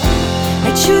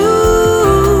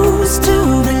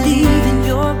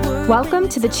Welcome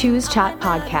to the Choose Chat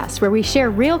podcast, where we share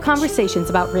real conversations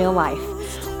about real life.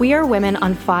 We are women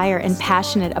on fire and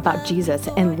passionate about Jesus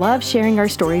and love sharing our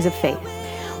stories of faith.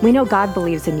 We know God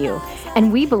believes in you,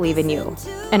 and we believe in you.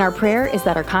 And our prayer is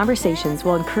that our conversations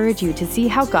will encourage you to see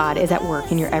how God is at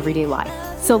work in your everyday life.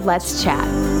 So let's chat.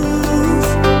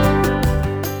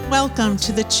 Welcome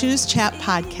to the Choose Chat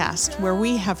podcast, where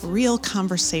we have real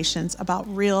conversations about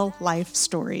real life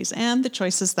stories and the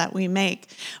choices that we make.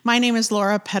 My name is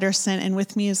Laura Pedersen, and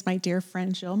with me is my dear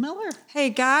friend Jill Miller. Hey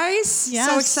guys, Yes.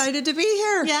 So excited to be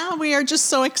here. Yeah, we are just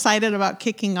so excited about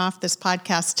kicking off this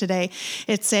podcast today.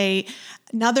 It's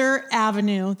another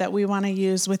avenue that we want to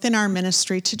use within our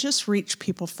ministry to just reach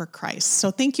people for Christ. So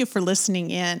thank you for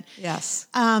listening in. Yes.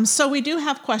 So we do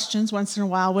have questions once in a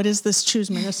while. What is this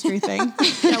Choose Ministry thing?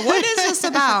 Yeah, what is this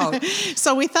about?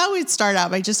 So we thought we'd start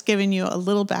out by just giving you a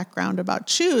little background about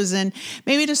Choose. And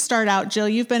maybe to start out, Jill,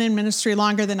 you've been in ministry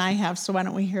longer than I have. So why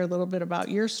don't we hear a little bit about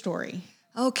your story?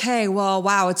 Okay, well,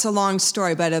 wow, it's a long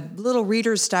story, but a little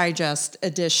Reader's Digest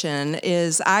edition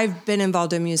is I've been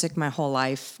involved in music my whole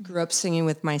life. Grew up singing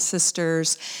with my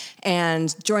sisters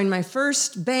and joined my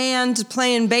first band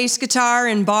playing bass guitar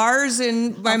in bars,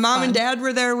 and my mom and dad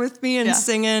were there with me and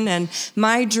singing. And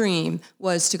my dream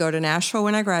was to go to Nashville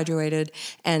when I graduated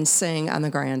and sing on the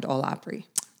Grand Ole Opry.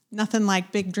 Nothing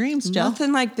like big dreams, Jill.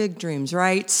 Nothing like big dreams,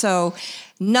 right? So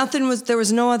there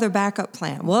was no other backup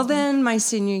plan. Well, then my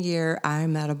senior year, I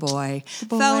met a boy,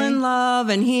 fell in love,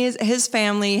 and his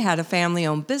family had a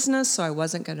family-owned business, so I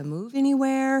wasn't going to move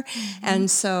anywhere. Mm-hmm. And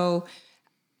so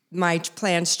my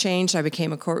plans changed. I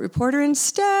became a court reporter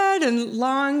instead, and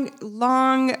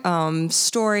long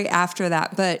story after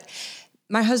that. But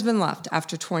my husband left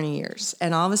after 20 years,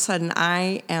 and all of a sudden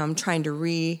I am trying to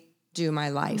redo my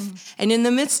life. Mm. And in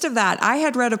the midst of that, I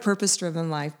had read A Purpose-Driven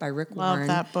Life by Rick Warren. Love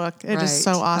that book. It is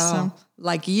so awesome.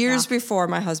 Like years before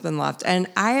my husband left. And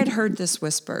I had heard this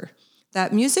whisper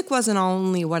that music wasn't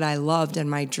only what I loved in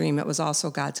my dream, it was also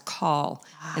God's call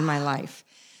in my life.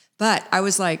 But I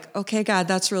was like, okay, God,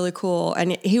 that's really cool.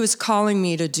 And he was calling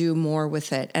me to do more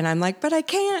with it. And I'm like, but I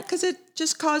can't because it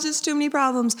just causes too many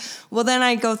problems. Well, then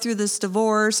I go through this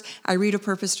divorce. I read A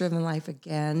Purpose-Driven Life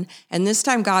again. And this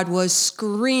time God was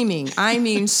screaming. I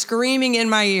mean, screaming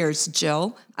in my ears,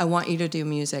 Jill, I want you to do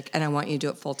music and I want you to do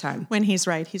it full time. When he's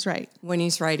right, he's right. When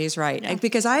he's right, he's right. Yeah.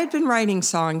 Because I had been writing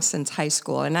songs since high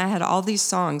school, and I had all these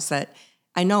songs that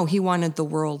I know he wanted the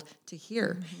world to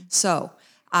hear. Mm-hmm. So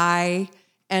I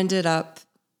ended up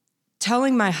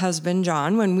telling my husband,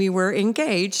 John, when we were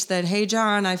engaged that, hey,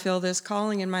 John, I feel this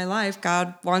calling in my life.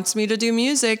 God wants me to do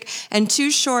music. And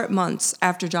 2 short months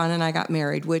after John and I got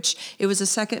married, which it was a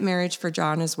second marriage for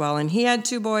John as well. And he had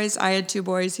 2 boys, I had 2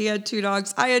 boys, he had 2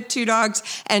 dogs, I had 2 dogs.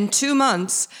 And 2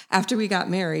 months after we got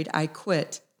married, I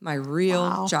quit my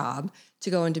real job to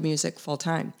go into music full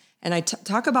time. And I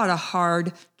talk about a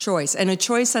hard choice, and a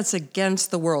choice that's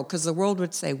against the world, because the world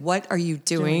would say, what are you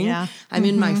doing? I'm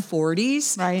in my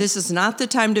 40s. Right. This is not the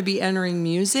time to be entering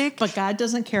music. But God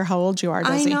doesn't care how old you are,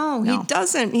 does he? I know, no. He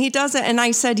doesn't. And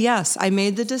I said yes. I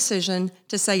made the decision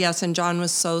to say yes, and John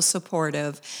was so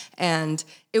supportive. And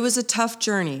it was a tough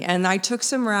journey, and I took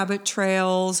some rabbit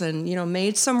trails and,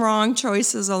 made some wrong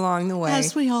choices along the way.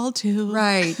 As we all do.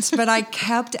 Right. But I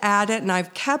kept at it, and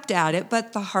I've kept at it.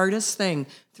 But the hardest thing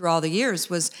through all the years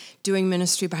was doing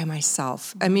ministry by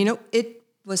myself. I mean, it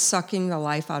was sucking the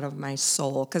life out of my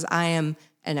soul because I am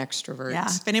an extrovert. Yeah.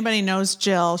 If anybody knows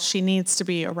Jill, she needs to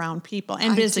be around people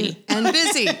and busy.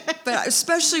 But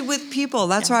especially with people.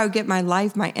 That's where I would get my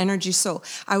life, my energy. So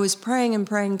I was praying and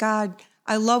praying, God,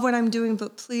 I love what I'm doing,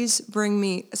 but please bring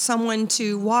me someone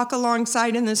to walk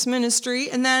alongside in this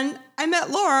ministry. And then I met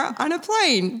Laura on a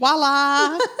plane.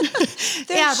 Voila.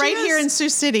 Right here in Sioux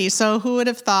City. So who would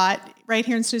have thought? Right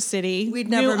here in Sioux City. We'd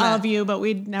never met. Of you, but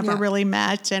we'd never really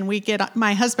met. And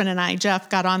my husband and I, Jeff,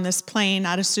 got on this plane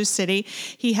out of Sioux City.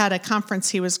 He had a conference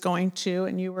he was going to,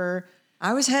 and you were...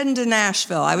 I was heading to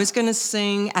Nashville. I was going to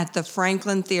sing at the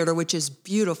Franklin Theater, which is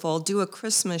beautiful, do a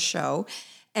Christmas show.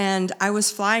 And I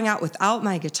was flying out without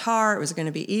my guitar. It was going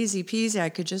to be easy peasy. I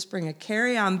could just bring a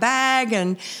carry-on bag.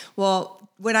 And, well,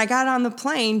 when I got on the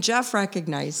plane, Jeff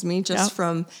recognized me just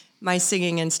from my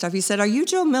singing and stuff. He said, are you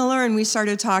Jill Miller? And we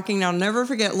started talking. I'll never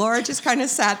forget, Laura just kind of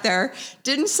sat there,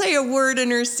 didn't say a word in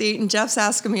her seat, and Jeff's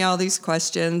asking me all these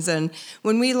questions. And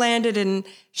when we landed in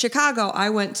Chicago,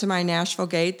 I went to my Nashville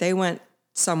gate. They went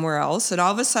somewhere else, and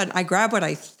all of a sudden I grab what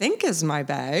I think is my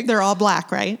bag. They're all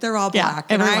black, right? They're all black.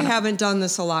 And I haven't done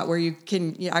this a lot where you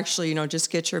can actually,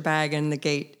 just get your bag in the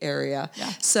gate area.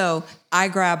 Yeah. So I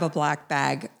grab a black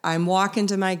bag. I'm walking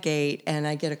to my gate and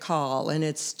I get a call, and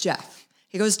it's Jeff.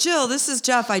 He goes, Jill, this is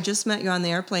Jeff. I just met you on the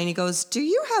airplane. He goes, do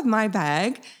you have my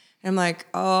bag? And I'm like,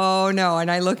 oh, no.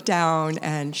 And I look down,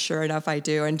 and sure enough, I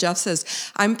do. And Jeff says,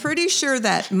 I'm pretty sure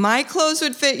that my clothes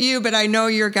would fit you, but I know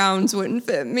your gowns wouldn't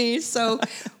fit me. So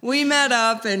we met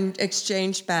up and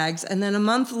exchanged bags. And then a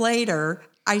month later,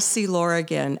 I see Laura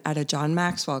again at a John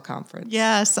Maxwell conference.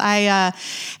 Yes, I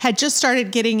had just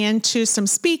started getting into some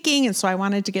speaking, and so I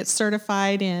wanted to get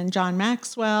certified in John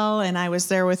Maxwell, and I was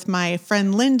there with my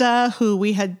friend Linda, who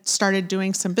we had started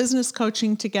doing some business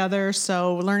coaching together,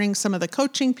 so learning some of the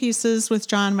coaching pieces with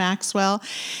John Maxwell.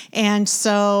 And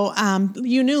so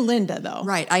you knew Linda, though.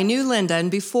 Right, I knew Linda,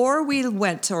 and before we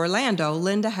went to Orlando,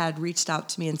 Linda had reached out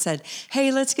to me and said,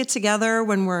 hey, let's get together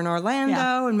when we're in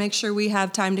Orlando and make sure we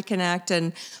have time to connect.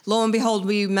 And lo and behold,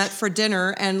 we met for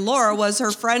dinner, and Laura was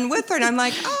her friend with her. And I'm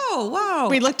like, oh, wow.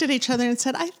 We looked at each other and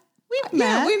said, we've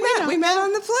met. Yeah, we met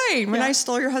on the plane when I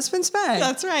stole your husband's bag.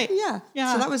 That's right.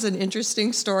 Yeah. So that was an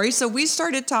interesting story. So we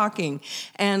started talking.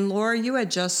 And Laura, you had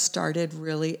just started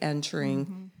really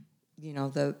entering,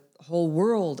 the whole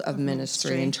world of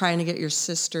ministry and trying to get your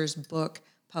sister's book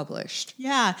published.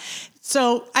 Yeah.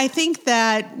 So I think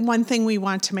that one thing we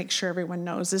want to make sure everyone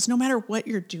knows is no matter what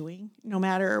you're doing, no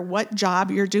matter what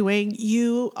job you're doing,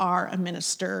 you are a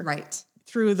minister. Right.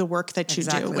 Through the work that you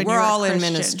do. We're all in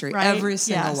ministry, right? Every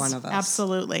single one of us.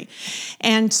 Absolutely.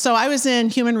 And so I was in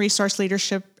human resource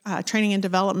leadership training and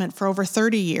development for over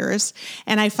 30 years.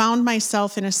 And I found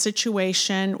myself in a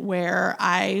situation where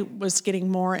I was getting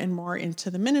more and more into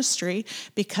the ministry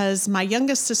because my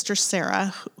youngest sister,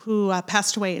 Sarah, who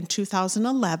passed away in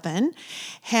 2011,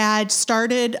 had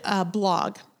started a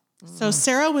blog. So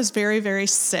Sarah was very, very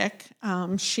sick.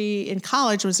 She, in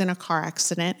college, was in a car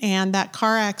accident, and that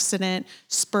car accident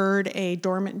spurred a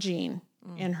dormant gene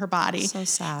in her body. So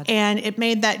sad. And it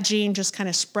made that gene just kind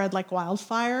of spread like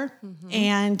wildfire.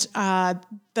 And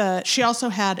she also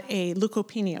had a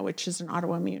leukopenia, which is an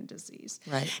autoimmune disease.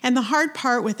 Right. And the hard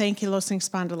part with ankylosing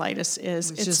spondylitis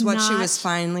is which is what she was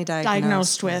finally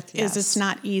diagnosed with. Is it's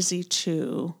not easy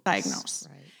to diagnose.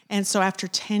 Right. And so after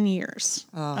 10 years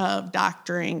of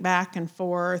doctoring back and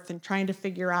forth and trying to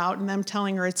figure out, and them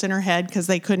telling her it's in her head because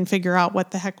they couldn't figure out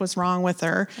what the heck was wrong with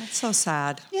her. That's so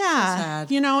sad. Yeah. So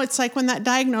sad. It's like when that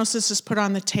diagnosis is put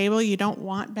on the table, you don't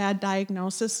want bad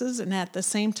diagnoses. And at the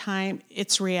same time,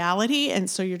 it's reality. And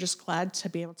so you're just glad to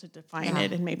be able to define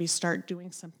it and maybe start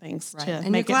doing some things to make it better.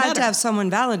 And you're glad to have someone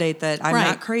validate that I'm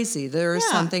not crazy. There is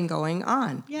something going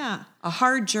on. Yeah. A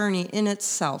hard journey in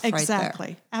itself right there.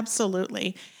 Exactly.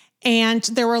 Absolutely. And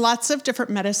there were lots of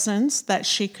different medicines that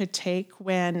she could take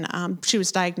when she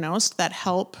was diagnosed that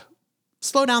help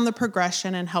slow down the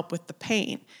progression and help with the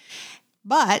pain.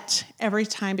 But every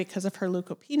time, because of her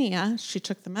leukopenia, she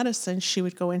took the medicine, she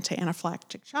would go into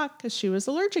anaphylactic shock because she was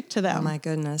allergic to them. Oh, my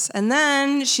goodness. And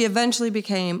then she eventually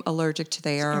became allergic to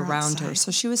the air around her.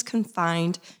 So she was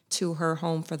confined to her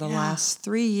home for the last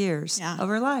 3 years of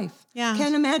her life. Yeah.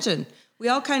 Can't imagine. We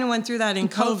all kind of went through that in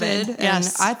COVID,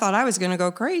 and I thought I was going to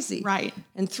go crazy. Right.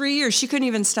 In 3 years, she couldn't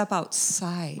even step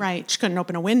outside. Right. She couldn't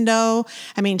open a window.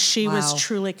 I mean, she was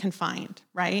truly confined,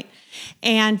 right?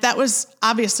 And that was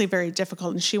obviously very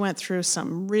difficult, and she went through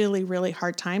some really, really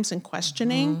hard times and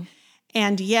questioning,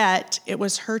 and yet it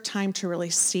was her time to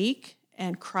really seek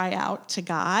and cry out to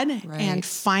God and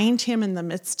find him in the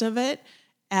midst of it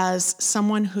as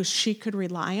someone who she could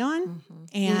rely on.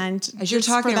 And as you're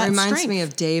talking, it reminds me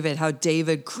of David, how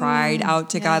David cried out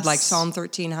to God, like Psalm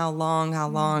 13, how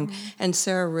long? And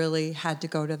Sarah really had to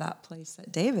go to that place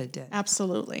that David did.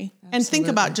 Absolutely. And think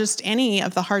about just any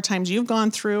of the hard times you've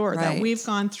gone through or that we've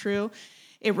gone through.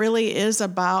 It really is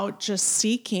about just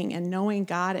seeking and knowing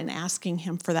God and asking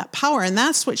him for that power. And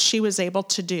that's what she was able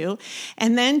to do.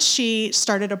 And then she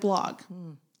started a blog.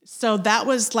 So that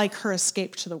was like her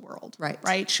escape to the world,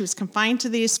 right? She was confined to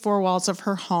these four walls of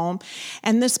her home.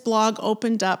 And this blog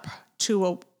opened up to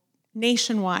a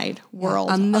nationwide world,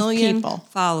 1 million of people.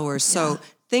 Followers. So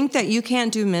think that you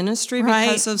can't do ministry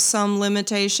because of some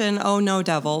limitation. Oh no,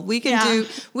 devil. We can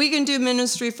do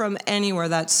ministry from anywhere.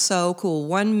 That's so cool.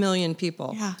 1 million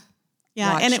people.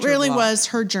 Yeah, and it really was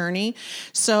her journey.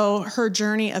 So her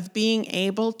journey of being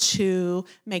able to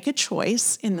make a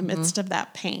choice in the midst of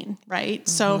that pain, right?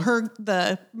 So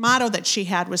the motto that she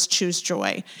had was choose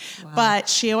joy. But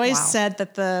she always said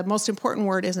that the most important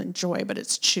word isn't joy, but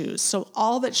it's choose. So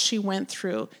all that she went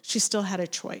through, she still had a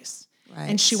choice.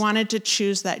 And she wanted to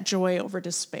choose that joy over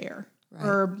despair.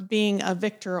 Or being a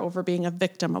victor over being a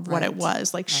victim of what it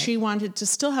was. Like she wanted to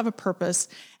still have a purpose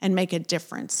and make a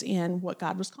difference in what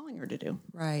God was calling her to do.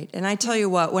 Right. And I tell you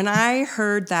what, when I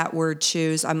heard that word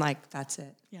choose, I'm like, that's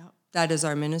it. Yeah. That is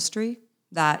our ministry.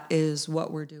 that is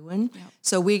what we're doing. Yep.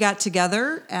 So we got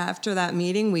together after that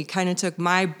meeting. We kind of took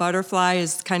my butterfly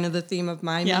is kind of the theme of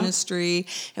my ministry.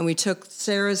 And we took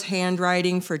Sarah's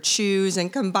handwriting for choose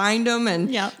and combined them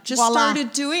and just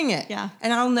started doing it. Yeah.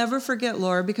 And I'll never forget,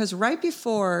 Laura, because right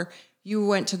before you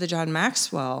went to the John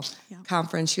Maxwell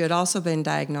conference, you had also been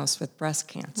diagnosed with breast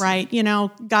cancer. Right. You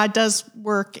know, God does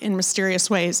work in mysterious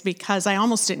ways because I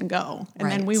almost didn't go. And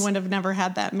then we would have never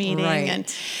had that meeting. Right. And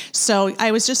so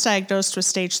I was just diagnosed with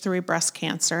stage 3 breast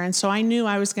cancer. And so I knew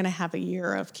I was going to have a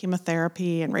year of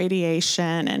chemotherapy and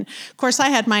radiation. And of course, I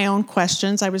had my own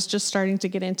questions. I was just starting to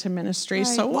get into ministry. Right.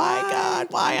 So why, God,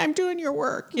 why I'm doing your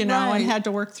work, you know, I had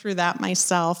to work through that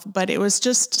myself. But it was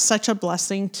just such a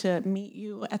blessing to meet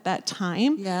you at that time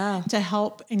to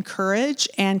help encourage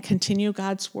and continue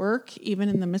God's work even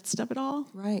in the midst of it all.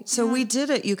 Right. So we did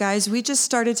it, you guys. We just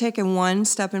started taking one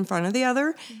step in front of the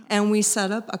other, and we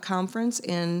set up a conference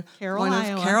in Carroll,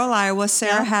 Iowa.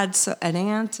 Sarah had an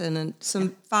aunt and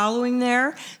some following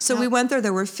there. So we went there.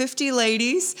 There were 50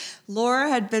 ladies. Laura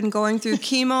had been going through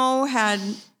chemo, had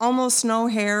almost no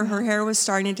hair. Her hair was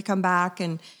starting to come back,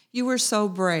 and you were so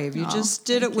brave. You just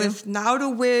did it without a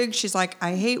wig. She's like,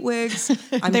 I hate wigs.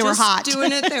 They were hot.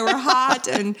 Doing it. They were hot.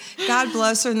 And God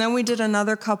bless her. And then we did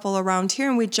another couple around here,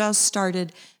 and we just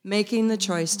started making the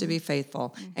choice to be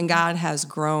faithful. And God has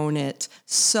grown it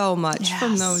so much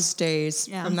from those days,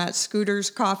 from that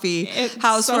Scooter's Coffee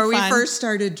house where we first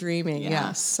started dreaming.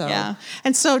 And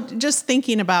so just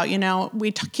thinking about, you know,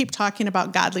 we keep talking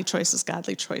about godly choices.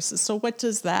 So what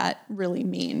does that really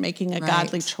mean, making a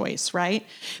godly choice, right?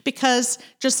 Because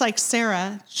just like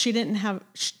Sarah, she didn't have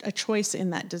a choice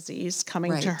in that disease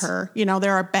coming to her. You know,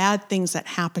 there are bad things that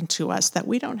happen to us that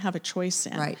we don't have a choice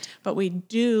in, but we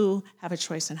do have a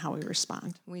choice in how we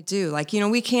respond. We do. Like, you know,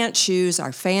 we can't choose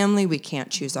our family. We can't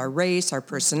choose our race, our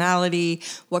personality,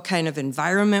 what kind of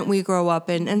environment we grow up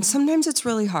in. And sometimes it's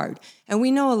really hard. And we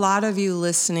know a lot of you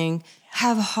listening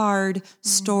have hard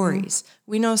stories.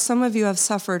 We know some of you have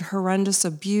suffered horrendous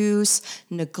abuse,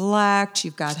 neglect.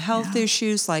 You've got health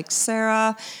issues like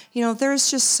Sarah. You know,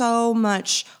 there's just so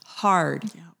much hard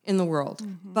in the world.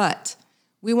 But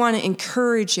we want to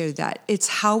encourage you that it's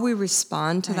how we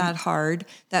respond to that hard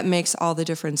that makes all the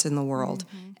difference in the world.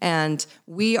 And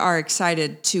we are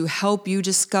excited to help you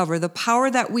discover the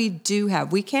power that we do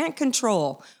have. We can't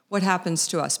control what happens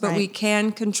to us, but we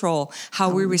can control how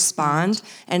we respond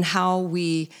and how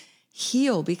we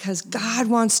heal, because God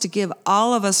wants to give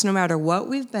all of us, no matter what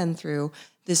we've been through,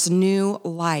 this new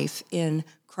life in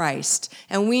Christ.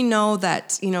 And we know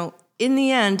that, you know, in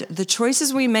the end, the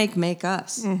choices we make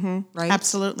us, right?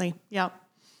 Absolutely. Yep.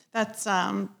 That's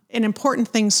an important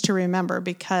things to remember,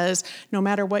 because no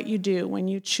matter what you do, when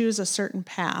you choose a certain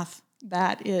path,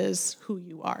 that is who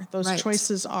you are. Those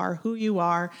choices are who you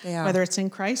are, whether it's in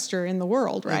Christ or in the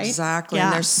world, right? Exactly. Yeah.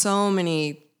 And there's so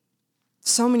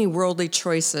many worldly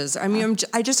choices. I mean,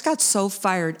 I just got so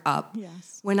fired up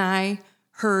when I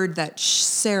heard that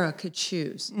Sarah could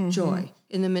choose joy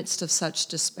in the midst of such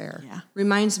despair.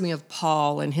 Reminds me of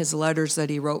Paul and his letters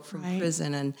that he wrote from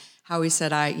prison, and how he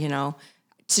said,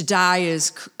 to die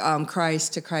is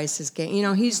Christ, to Christ is gain. You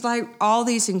know, he's like all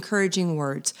these encouraging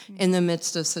words in the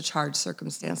midst of such hard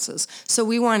circumstances. So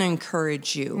we want to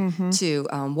encourage you to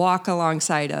walk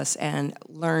alongside us and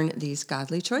learn these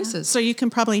godly choices. So you can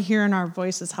probably hear in our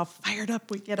voices how fired up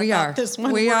we get about this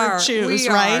one word choose,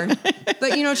 right?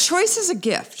 But, you know, choice is a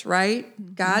gift, right?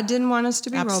 God didn't want us to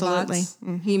be robots.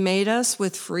 He made us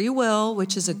with free will,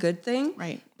 which is a good thing.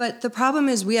 Right. But the problem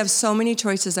is we have so many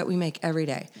choices that we make every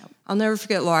day. I'll never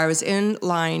forget, Laura, I was in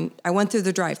line. I went through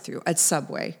the drive-thru at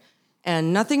Subway.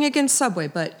 And nothing against Subway,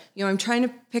 but, you know, I'm trying to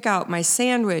pick out my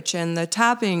sandwich and the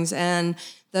toppings and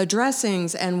the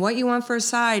dressings and what you want for a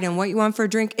side and what you want for a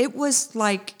drink. It was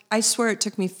like, I swear it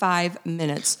took me 5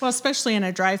 minutes. Well, especially in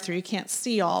a drive-thru, you can't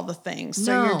see all the things.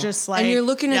 So you're just like... And you're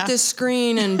looking at this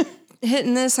screen and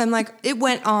hitting this. I'm like, it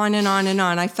went on and on and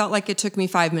on. I felt like it took me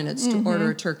 5 minutes to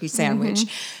order a turkey sandwich.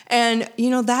 And, you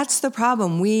know, that's the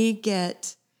problem. We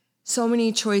get so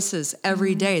many choices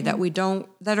every day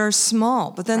that are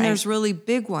small, but then there's really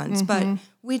big ones. But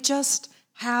we just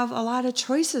have a lot of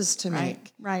choices to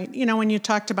make. Right. You know, when you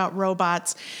talked about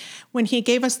robots, when he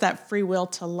gave us that free will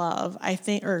to love, I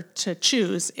think, or to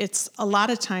choose, it's a lot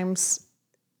of times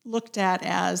looked at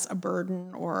as a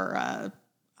burden or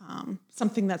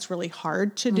something that's really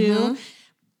hard to do.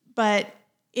 But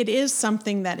it is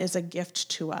something that is a gift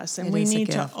to us, and we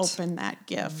need to open that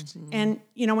gift. And,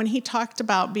 you know, when he talked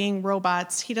about being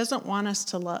robots, he doesn't want us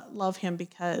to love him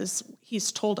because he's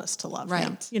told us to love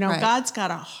him. You know, God's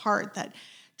got a heart that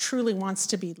truly wants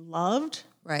to be loved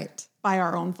by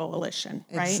our own volition,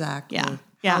 right? Exactly. Yeah.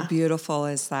 How beautiful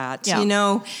is that? Yeah. You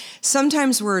know,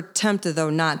 sometimes we're tempted,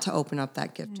 though, not to open up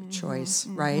that gift of choice,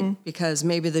 right? Because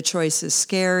maybe the choice is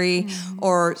scary,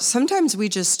 or sometimes we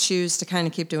just choose to kind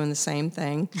of keep doing the same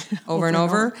thing over and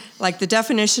over. Like the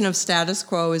definition of status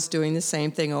quo is doing the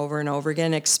same thing over and over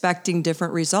again, expecting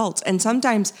different results. And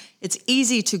sometimes it's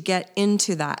easy to get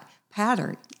into that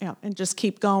pattern. Yeah, and just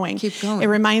keep going. Keep going. It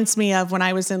reminds me of when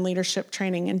I was in leadership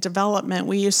training and development,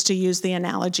 we used to use the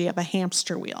analogy of a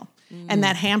hamster wheel. And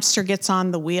that hamster gets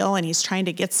on the wheel and he's trying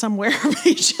to get somewhere, but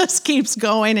he just keeps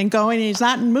going and going. And he's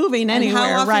not moving anywhere,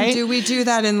 and how often right? do we do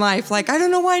that in life? Like, I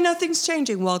don't know why nothing's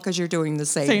changing. Well, because you're doing the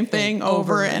same thing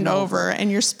over and over,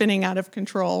 and you're spinning out of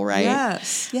control, right?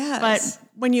 Yes. But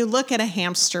when you look at a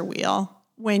hamster wheel,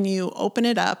 when you open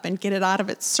it up and get it out of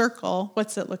its circle,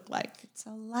 what's it look like? It's a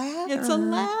ladder. It's a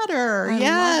ladder. I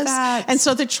love that. And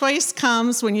so the choice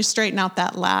comes when you straighten out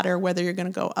that ladder, whether you're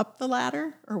going to go up the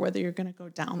ladder or whether you're going to go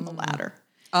down the ladder.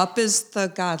 Up is the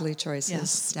godly choices.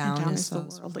 Yes, Down is the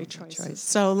those worldly choices.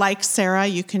 So like Sarah,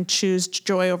 you can choose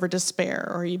joy over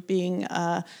despair, or you being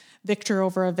a victor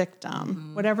over a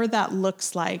victim. Whatever that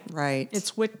looks like. Right.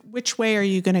 It's which way are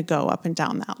you going to go up and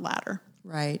down that ladder?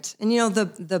 Right. And, you know,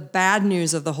 the bad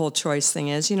news of the whole choice thing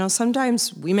is, you know,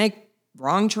 sometimes we make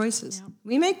wrong choices. Yeah.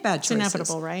 We make bad choices. It's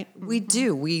inevitable, right? We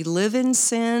do. We live in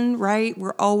sin, right?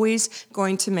 We're always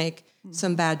going to make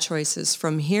some bad choices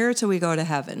from here till we go to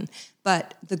heaven.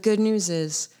 But the good news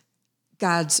is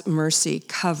God's mercy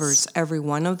covers every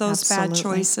one of those bad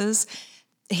choices.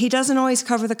 He doesn't always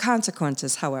cover the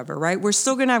consequences, however, right? We're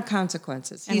still going to have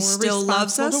consequences. And he still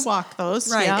loves us to walk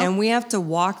those. Right, yeah. and we have to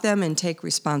walk them and take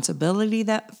responsibility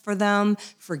for them,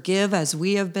 forgive as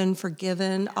we have been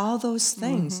forgiven, all those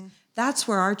things. That's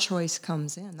where our choice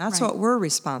comes in. That's what we're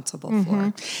responsible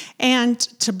for. And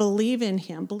to believe in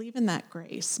him, believe in that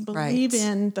grace, believe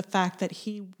in the fact that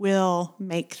he will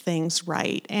make things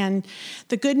right. And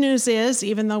the good news is,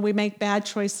 even though we make bad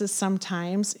choices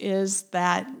sometimes, is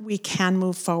that we can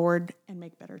move forward and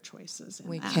make better choices.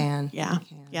 We can. Yeah. We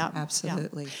can. Yeah.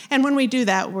 Absolutely. Yeah. And when we do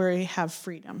that, we have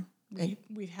freedom.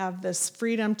 We have this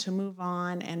freedom to move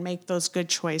on and make those good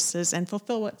choices and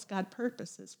fulfill what God's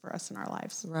purpose is for us in our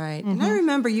lives. Right. And I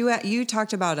remember you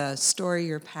talked about a story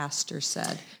your pastor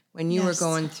said when you were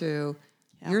going through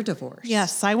your divorce.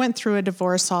 Yes, I went through a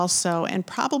divorce also, and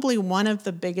probably one of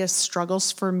the biggest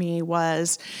struggles for me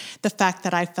was the fact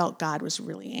that I felt God was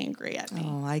really angry at me.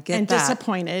 Oh, I get and that.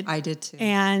 Disappointed. I did too.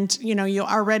 And, you know, you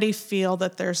already feel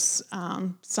that there's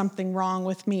something wrong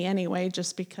with me anyway,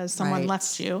 just because someone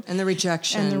left you. And the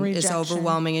rejection is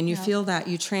overwhelming, and you feel that,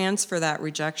 you transfer that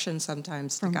rejection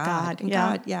sometimes from to God. And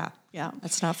God,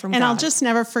 that's not from God. And I'll just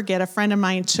never forget, a friend of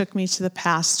mine took me to the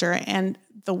pastor, and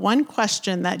the one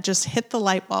question that just hit the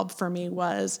light bulb for me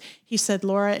was, he said,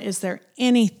 Laura, is there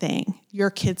anything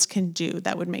your kids can do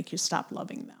that would make you stop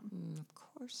loving them?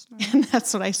 Of course not. And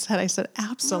that's what I said. I said,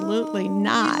 absolutely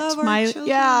not. We love our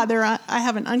children. I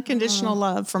have an unconditional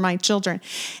love for my children.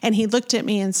 And he looked at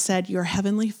me and said, your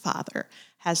heavenly Father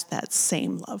has that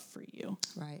same love for you.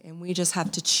 Right, and we just have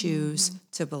to choose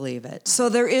to believe it. So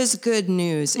there is good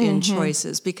news in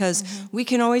choices, because we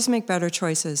can always make better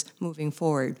choices moving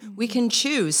forward. We can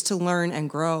choose to learn and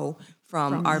grow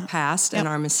from our past and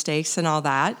our mistakes and all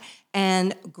that,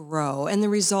 and grow. And the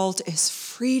result is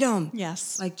freedom.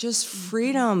 Yes. Like just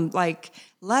freedom, like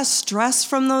less stress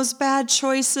from those bad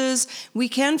choices. We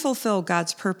can fulfill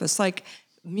God's purpose. Like,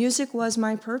 music was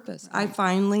my purpose. I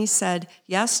finally said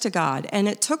yes to God. And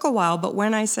it took a while, but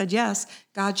when I said yes,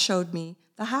 God showed me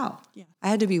the how. Yeah. I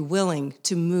had to be willing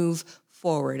to move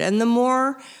forward. And the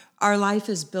more our life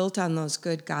is built on those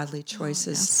good, godly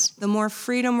choices, the more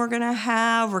freedom we're going to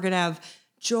have. We're going to have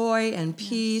joy and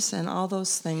peace and all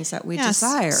those things that we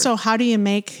desire. So how do you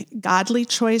make godly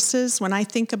choices? When I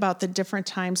think about the different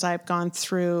times I've gone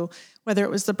through, whether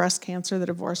it was the breast cancer, the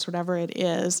divorce, whatever it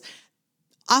is,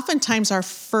 oftentimes our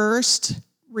first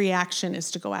reaction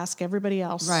is to go ask everybody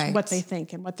else what they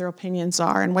think and what their opinions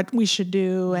are and what we should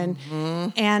do.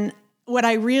 And what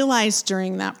I realized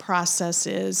during that process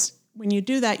is when you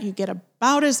do that, you get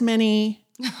about as many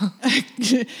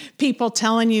people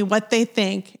telling you what they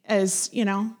think as, you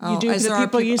know, you do the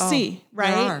people you see,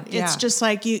 right? It's just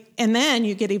like you, and then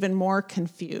you get even more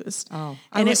confused. Oh,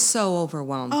 I was so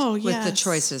overwhelmed with the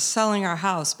choices, selling our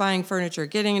house, buying furniture,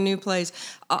 getting a new place,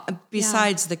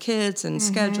 besides the kids and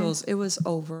schedules. It was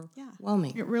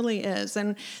overwhelming. It really is.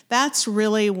 And that's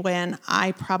really when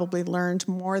I probably learned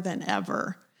more than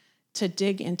ever to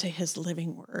dig into his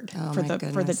living word for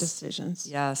the decisions.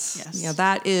 Yes. You know,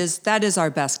 that is our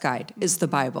best guide, is the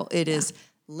Bible. It is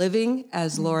living,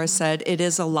 as Laura said, it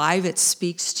is alive. It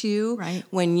speaks to you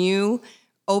when you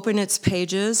open its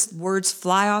pages, words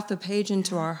fly off the page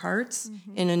into our hearts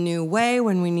in a new way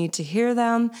when we need to hear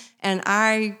them. And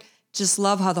I just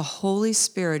love how the Holy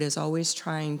Spirit is always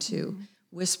trying to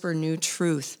whisper new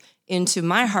truth into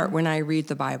my heart when I read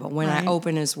the Bible, when I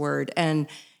open his word. And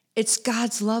it's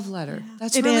God's love letter. Yeah.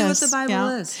 That's really what the Bible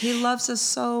is. He loves us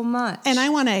so much. And I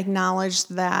want to acknowledge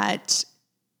that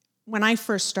when I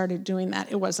first started doing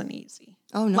that, it wasn't easy.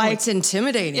 Oh, no, it's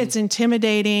intimidating. It's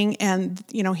intimidating. And,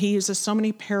 he uses so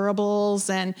many parables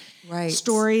and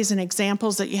stories and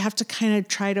examples that you have to kind of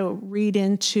try to read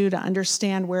into to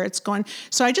understand where it's going.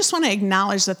 So I just want to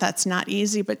acknowledge that that's not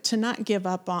easy, but to not give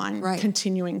up on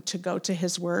continuing to go to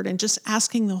his word and just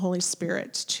asking the Holy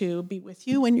Spirit to be with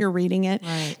you when you're reading it.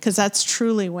 Because that's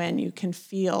truly when you can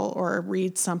feel or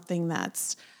read something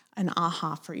that's an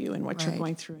aha for you in what you're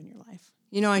going through in your life.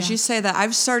 As you say that,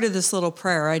 I've started this little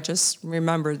prayer. I just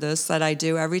remembered this, that I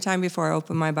do every time before I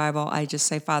open my Bible. I just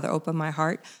say, Father, open my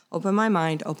heart, open my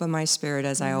mind, open my spirit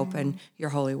as I open your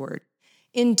holy word.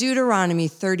 In Deuteronomy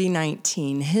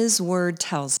 30:19, his word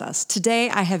tells us, today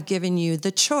I have given you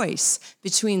the choice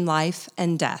between life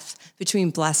and death,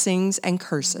 between blessings and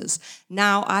curses.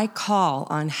 Now I call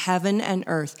on heaven and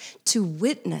earth to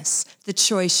witness the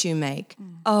choice you make.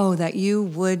 Oh, that you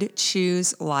would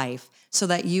choose life, so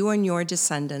that you and your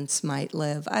descendants might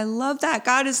live. I love that.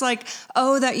 God is like,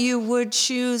 oh, that you would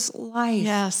choose life.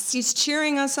 Yes. He's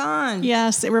cheering us on.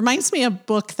 Yes. It reminds me of a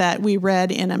book that we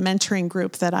read in a mentoring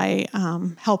group that I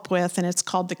help with, and it's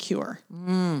called The Cure.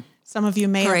 Some of you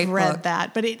may have read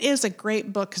that, but it is a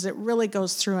great book because it really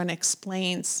goes through and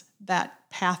explains that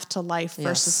path to life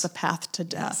versus the path to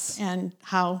death and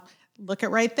how... Look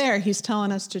at right there. He's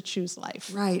telling us to choose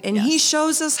life. Right. And he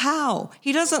shows us how.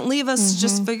 He doesn't leave us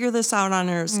just figure this out on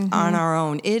our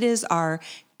own. It is our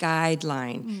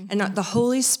guideline. And the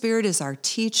Holy Spirit is our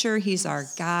teacher. He's our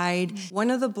guide. One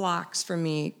of the blocks for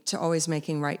me to always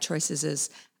making right choices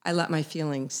is I let my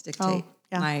feelings dictate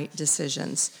my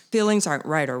decisions. Feelings aren't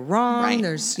right or wrong. Right.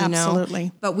 There's,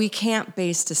 Absolutely. But we can't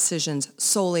base decisions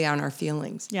solely on our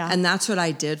feelings. Yeah. And that's what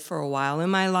I did for a while in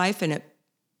my life. And it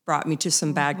brought me to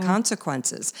some bad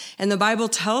consequences. And the Bible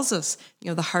tells us,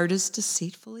 the heart is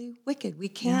deceitfully wicked. We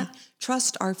can't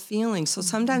trust our feelings. So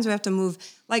sometimes we have to move.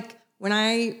 Like when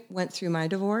I went through my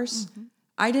divorce,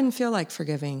 I didn't feel like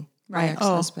forgiving my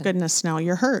ex-husband. Oh, goodness, no,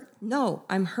 you're hurt. No,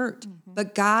 I'm hurt.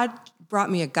 But God brought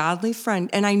me a godly friend,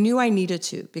 and I knew I needed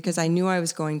to because I knew I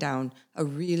was going down a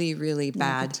really, really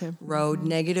bad road,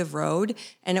 negative road,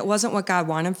 and it wasn't what God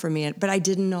wanted for me, but I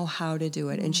didn't know how to do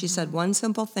it. And she said one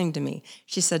simple thing to me.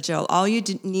 She said, Jill, all you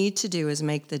need to do is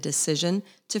make the decision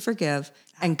to forgive,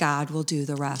 and God will do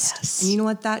the rest. Yes. And you know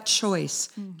what? That choice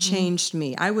changed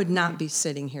me. I would not be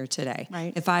sitting here today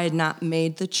if I had not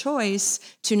made the choice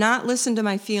to not listen to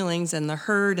my feelings and the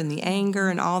hurt and the anger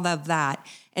and all of that,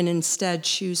 and instead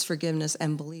choose forgiveness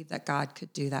and believe that God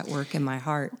could do that work in my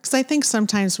heart. Because I think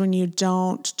sometimes when you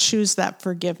don't choose that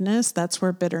forgiveness, that's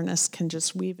where bitterness can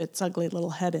just weave its ugly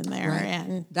little head in there. Right.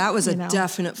 And that was a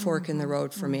definite fork in the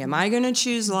road for me. Am I going to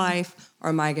choose life or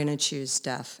am I going to choose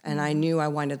death? And I knew I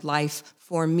wanted life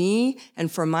for me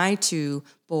and for my two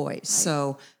boys. Right.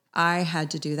 So I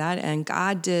had to do that. And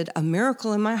God did a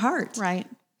miracle in my heart. Right.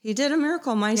 He did a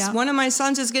miracle. One of my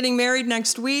sons is getting married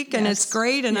next week, and it's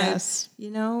great. And it's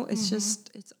just,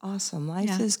 it's awesome.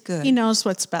 Life is good. He knows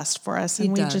what's best for us,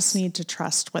 and we just need to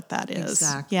trust what that is.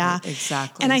 Exactly. Yeah,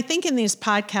 exactly. And I think in these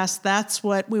podcasts, that's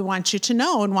what we want you to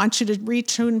know and want you to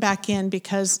retune back in,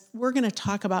 because we're going to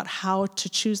talk about how to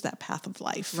choose that path of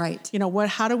life. Right.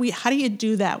 How do you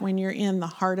do that when you're in the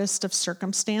hardest of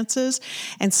circumstances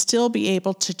and still be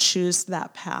able to choose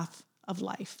that path of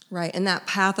life. Right. And that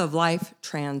path of life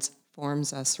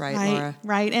transforms us, right, Laura?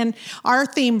 Right. And our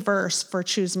theme verse for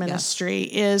Choose Ministry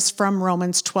is from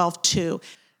Romans 12:2.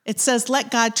 It says, let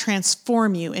God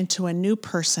transform you into a new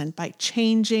person by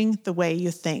changing the way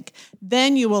you think.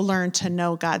 Then you will learn to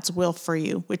know God's will for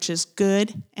you, which is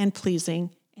good and pleasing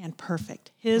and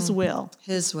perfect. His will.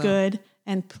 Good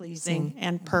and pleasing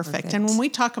and perfect. And when we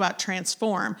talk about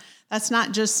transform, that's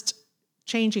not just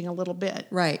changing a little bit.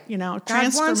 Right.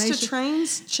 God wants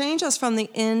to change us from the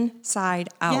inside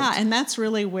out. Yeah, and that's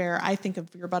really where I think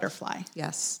of your butterfly.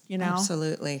 Yes.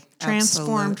 Absolutely.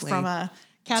 Transformed from a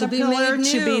caterpillar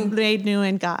to be made new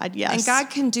in God. Yes. And God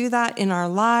can do that in our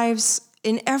lives,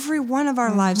 in every one of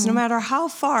our lives, no matter how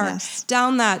far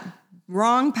down that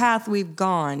wrong path we've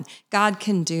gone. God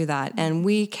can do that, and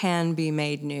we can be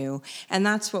made new. And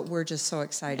that's what we're just so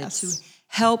excited to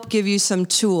help give you some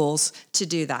tools to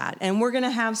do that. And we're going to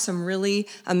have some really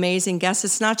amazing guests.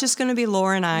 It's not just going to be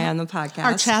Laura and I on the podcast.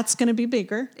 Our chat's going to be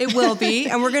bigger. It will be.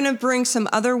 And we're going to bring some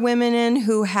other women in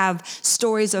who have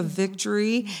stories of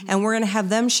victory. And we're going to have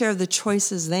them share the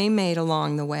choices they made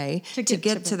along the way to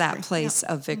get to that place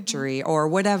of victory or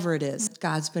whatever it is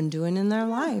God's been doing in their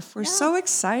life. We're so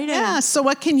excited. Yeah. So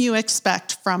what can you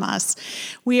expect from us?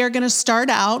 We are going to start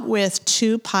out with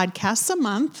 2 podcasts a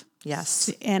month.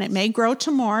 Yes. And it may grow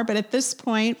to more, but at this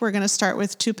point, we're going to start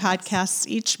with 2 podcasts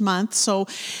each month. So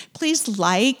please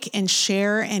like and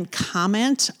share and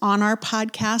comment on our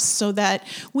podcast so that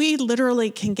we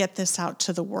literally can get this out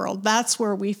to the world. That's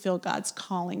where we feel God's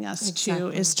calling us to,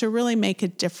 is to really make a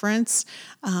difference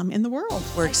in the world.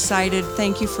 We're excited.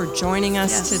 Thank you for joining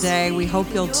us today. We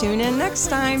hope you'll tune in next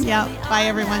time. Yeah. Bye,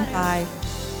 everyone. Bye.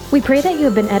 We pray that you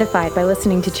have been edified by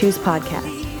listening to Choose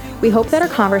Podcast. We hope that our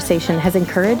conversation has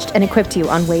encouraged and equipped you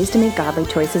on ways to make godly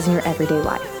choices in your everyday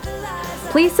life.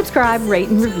 Please subscribe, rate,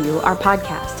 and review our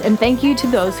podcast, and thank you to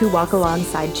those who walk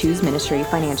alongside Choose Ministry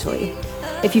financially.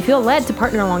 If you feel led to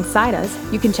partner alongside us,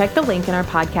 you can check the link in our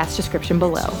podcast description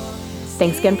below.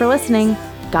 Thanks again for listening.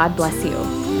 God bless you.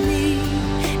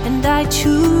 And I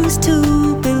choose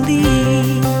to believe.